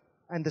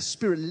 And the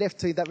spirit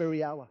left her that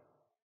very hour.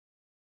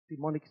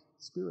 Demonic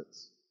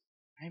spirits.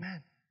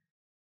 Amen.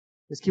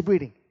 Let's keep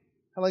reading.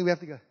 How long do we have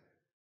to go?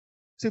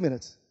 2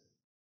 minutes.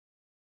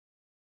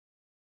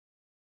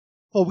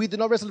 For we do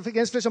not wrestle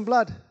against flesh and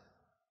blood.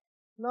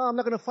 No, I'm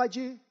not going to fight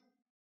you.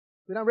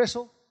 We don't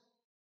wrestle.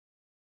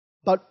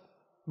 But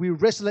we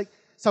wrestle.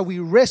 So we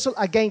wrestle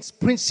against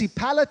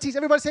principalities.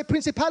 Everybody say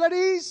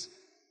principalities.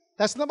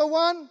 That's number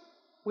one.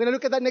 We're going to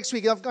look at that next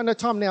week. I've got no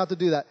time now to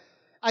do that.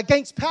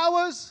 Against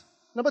powers.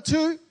 Number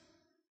two.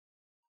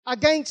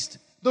 Against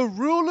the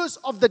rulers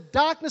of the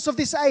darkness of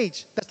this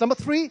age. That's number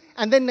three.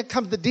 And then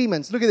comes the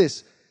demons. Look at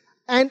this.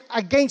 And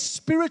against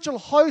spiritual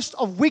hosts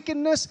of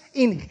wickedness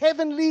in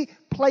heavenly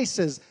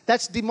places.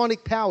 That's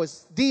demonic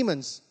powers.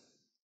 Demons.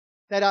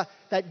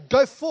 That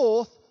go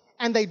forth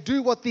and they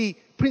do what the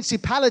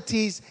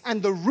principalities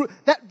and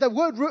the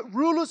word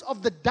rulers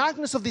of the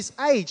darkness of this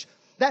age.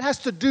 That has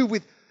to do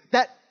with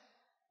that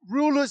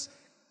rulers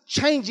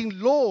changing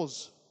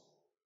laws.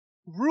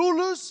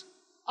 Rulers,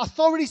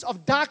 authorities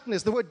of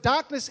darkness. The word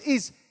darkness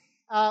is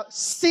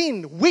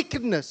sin,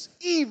 wickedness,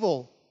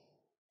 evil.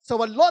 So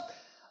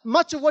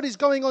much of what is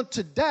going on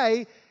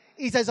today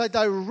is as a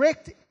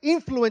direct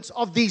influence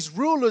of these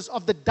rulers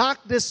of the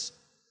darkness,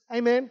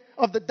 amen,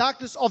 of the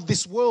darkness of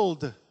this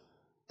world.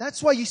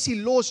 That's why you see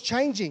laws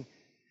changing.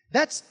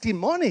 That's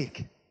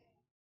demonic.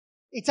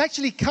 It's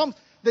actually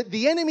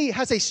the enemy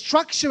has a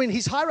structure in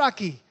his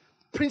hierarchy.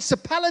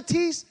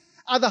 Principalities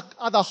are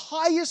the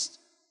highest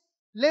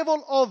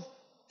level of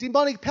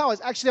demonic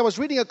powers. Actually, I was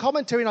reading a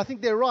commentary and I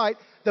think they're right.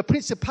 The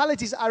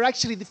principalities are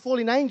actually the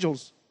fallen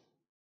angels.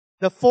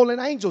 The fallen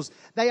angels.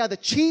 They are the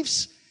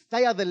chiefs.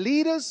 They are the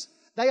leaders.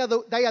 They are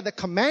the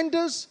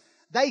commanders.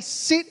 They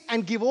sit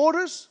and give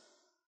orders.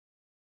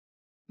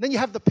 Then you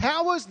have the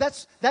powers.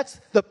 That's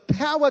the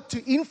power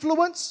to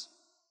influence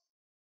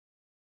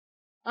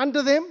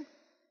under them.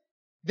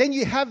 Then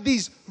you have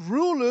these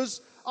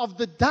rulers of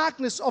the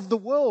darkness of the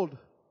world.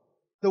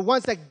 The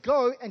ones that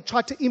go and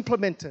try to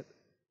implement it.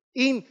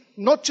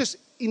 Not just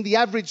in the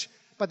average,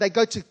 but they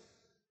go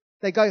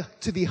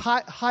to the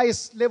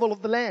highest level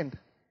of the land.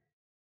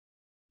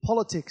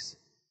 Politics,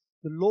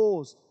 the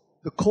laws,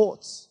 the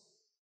courts,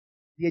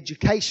 the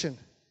education.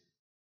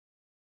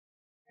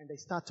 And they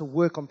start to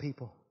work on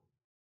people.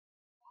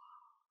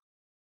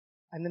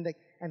 And then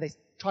they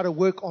try to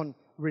work on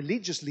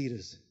religious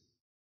leaders.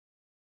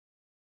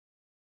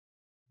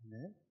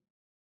 Amen.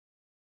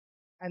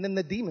 And then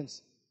the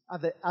demons are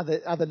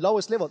the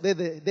lowest level. They're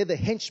the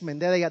henchmen.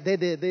 They're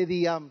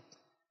the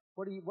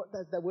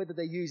what's that word that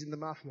they use in the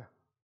mafia?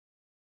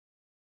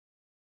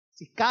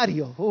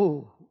 Sicario.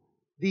 Oh,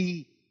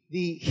 the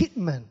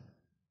hitman.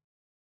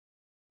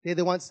 They're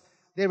the ones.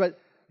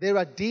 There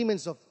are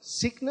demons of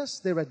sickness.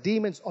 There are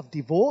demons of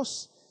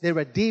divorce. There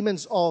are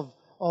demons of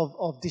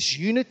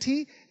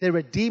disunity. There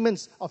are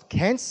demons of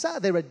cancer.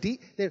 There are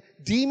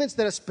demons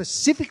that are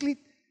specifically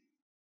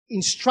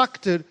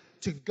instructed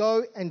to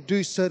go and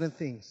do certain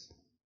things.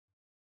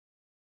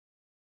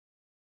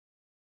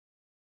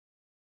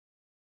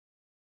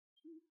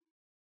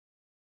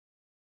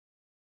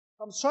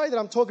 I'm sorry that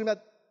I'm talking about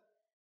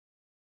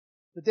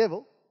the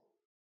devil,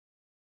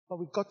 but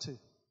we've got to.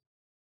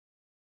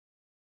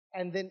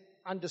 And then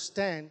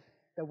understand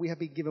that we have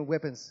been given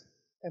weapons.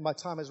 And my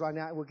time is right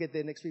now, and we'll get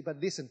there next week. But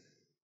listen,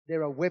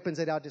 there are weapons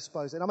at our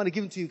disposal. And I'm going to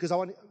give them to you because I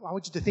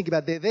want you to think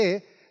about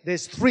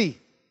there's three.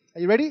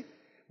 Are you ready?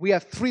 We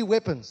have three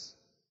weapons.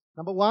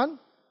 Number one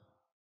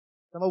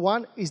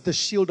is the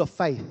shield of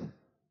faith.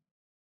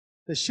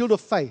 The shield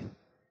of faith.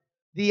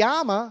 The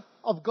armor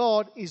of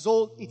God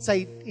it's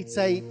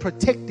a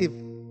protective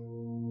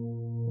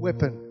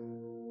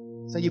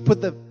weapon. So you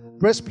put the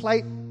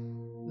breastplate,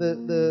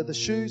 the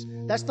shoes.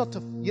 That's not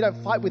you don't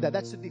fight with that.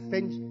 That's to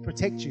defend,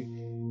 protect you.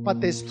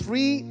 But there's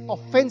three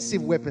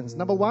offensive weapons.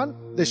 Number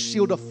one, the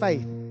shield of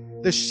faith.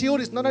 The shield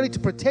is not only to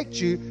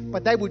protect you,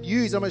 but they would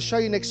use, I'm going to show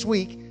you next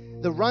week,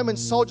 the Roman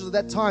soldiers at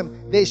that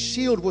time, their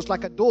shield was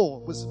like a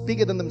door, was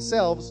bigger than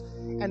themselves,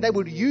 and they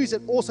would use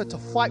it also to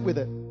fight with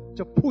it,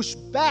 to push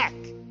back.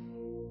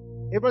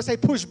 Everybody say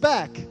push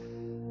back.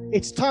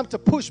 It's time to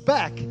push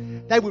back.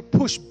 They would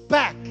push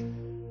back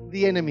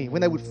the enemy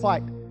when they would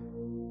fight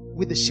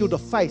with the shield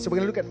of faith. So we're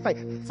going to look at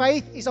faith.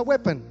 Faith is a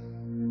weapon.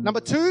 Number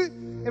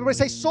 2, everybody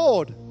say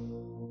sword.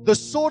 The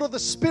sword of the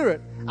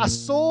Spirit. A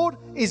sword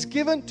is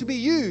given to be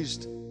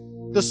used.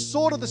 The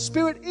sword of the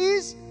Spirit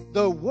is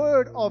the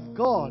word of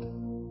God.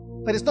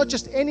 But it's not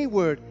just any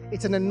word.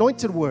 It's an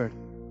anointed word.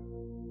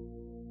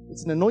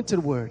 It's an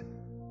anointed word.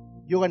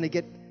 You're going to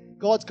get,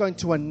 God's going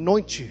to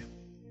anoint you.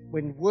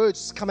 When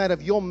words come out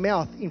of your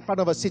mouth in front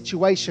of a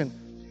situation,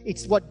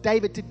 it's what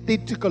David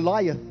did to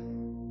Goliath.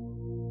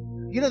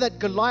 You know that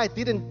Goliath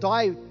didn't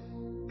die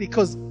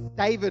because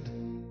David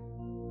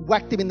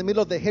whacked him in the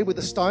middle of the head with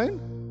a stone?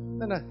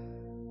 No.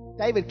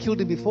 David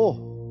killed him before.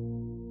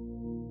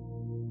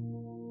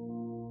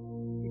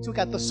 He took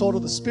out the sword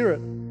of the Spirit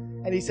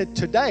and he said,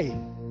 today,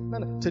 I'm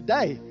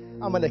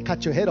going to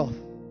cut your head off.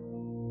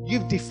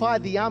 You've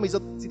defied the armies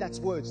of... See, that's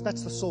words.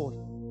 That's the sword.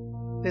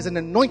 There's an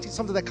anointing,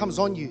 something that comes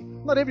on you.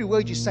 Not every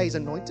word you say is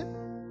anointed.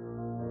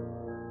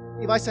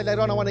 If I say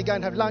later on, I want to go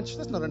and have lunch,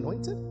 that's not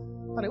anointed.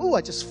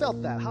 I just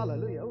felt that.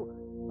 Hallelujah. I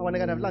want to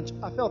go and have lunch.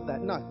 I felt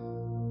that. No.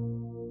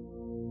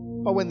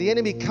 But when the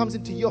enemy comes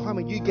into your home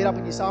and you get up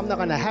and you say, I'm not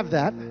going to have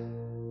that.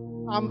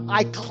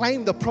 I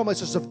claim the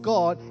promises of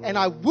God and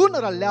I will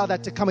not allow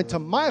that to come into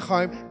my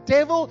home.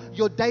 Devil,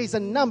 your days are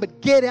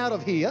numbered. Get out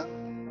of here.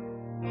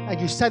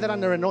 And you say that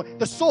under anointing.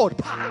 The sword,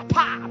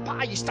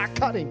 you start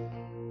cutting.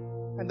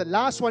 And the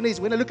last one is,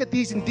 we're going to look at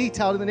these in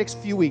detail in the next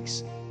few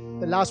weeks.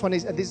 The last one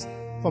is, and this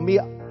for me,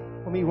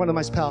 one of the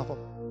most powerful.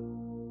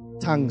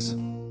 Tongues.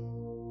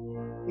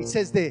 It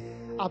says there,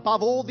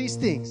 above all these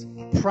things,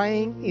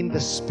 praying in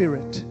the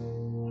Spirit.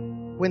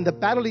 When the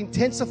battle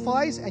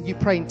intensifies and you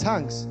pray in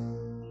tongues,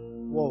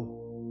 whoa,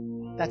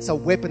 that's a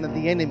weapon that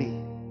the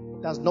enemy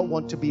does not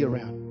want to be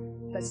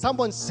around. That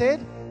someone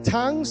said,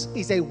 tongues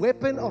is a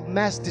weapon of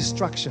mass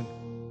destruction.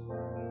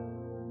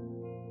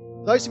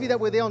 Those of you that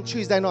were there on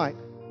Tuesday night,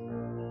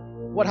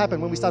 what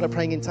happened when we started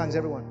praying in tongues,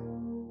 everyone?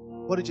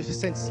 What did you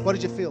sense? What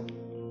did you feel?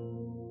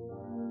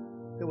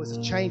 There was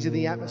a change in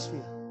the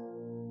atmosphere.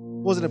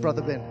 Wasn't it,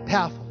 Brother Ben?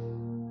 Powerful.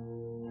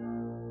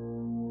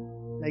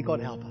 May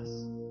God help us.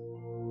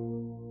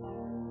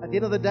 At the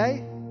end of the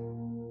day,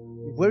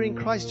 if we're in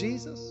Christ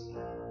Jesus,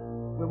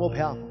 we're more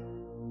powerful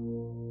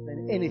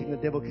than anything the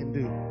devil can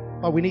do.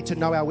 But we need to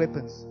know our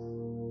weapons.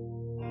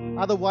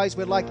 Otherwise,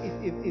 we're like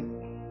if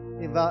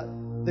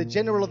the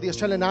general of the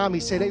Australian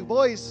Army said, hey,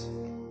 boys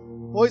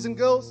and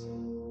girls,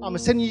 I'm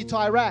sending you to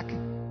Iraq.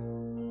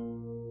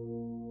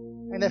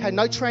 And they've had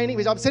no training.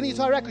 I'm sending you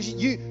to Iraq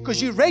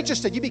because you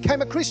registered. You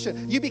became a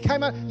Christian. You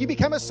became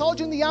a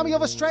soldier in the Army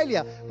of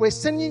Australia. We're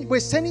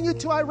sending you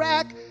to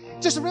Iraq.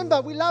 Just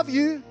remember, we love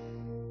you.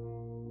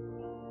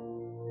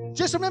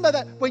 Just remember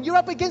that when you're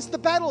up against the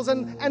battles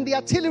and the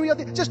artillery,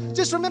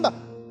 just remember,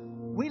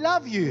 we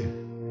love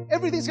you.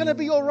 Everything's going to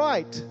be all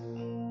right.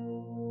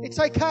 It's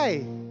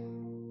okay.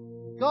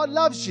 God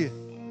loves you.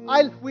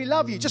 We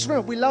love you. Just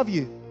remember, we love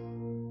you.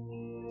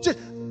 Just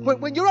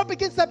when you're up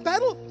against that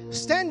battle,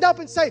 stand up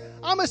and say,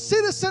 I'm a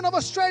citizen of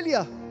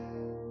Australia.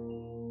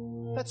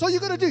 That's all you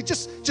got to do.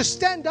 Just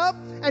stand up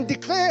and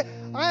declare,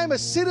 I am a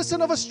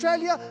citizen of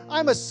Australia.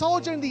 I'm a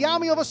soldier in the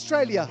Army of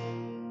Australia.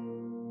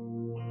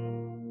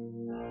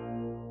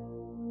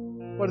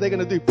 What are they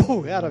going to do?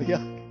 Pull out of here.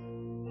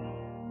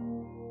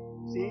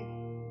 See?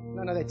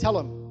 No, they tell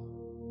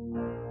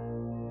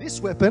them, this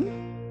weapon,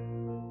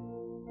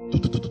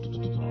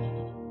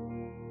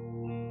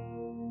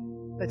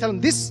 they tell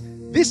them this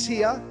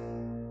here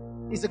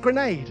is a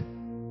grenade.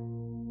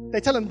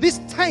 They tell them this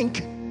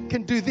tank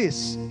can do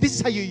this. This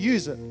is how you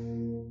use it.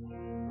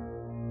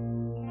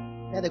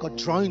 Now they've got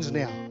drones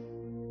now.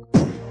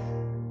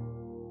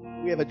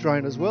 We have a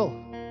drone as well.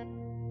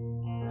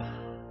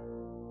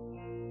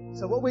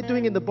 So what we're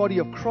doing in the body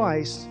of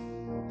Christ,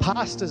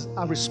 pastors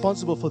are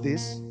responsible for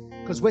this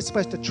because we're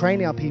supposed to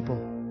train our people.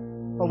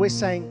 But we're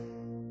saying,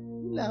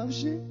 He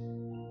loves you.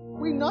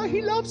 We know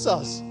He loves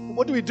us.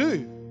 What do we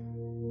do?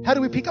 How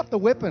do we pick up the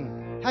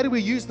weapon? How do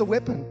we use the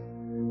weapon?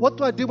 What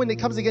do I do when it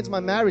comes against my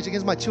marriage,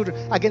 against my children,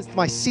 against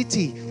my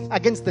city,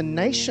 against the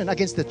nation,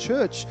 against the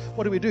church?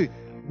 What do?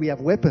 We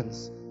have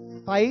weapons.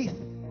 Faith,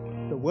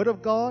 the Word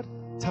of God,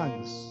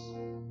 tongues.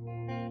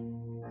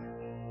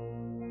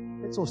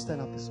 Let's all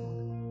stand up this morning.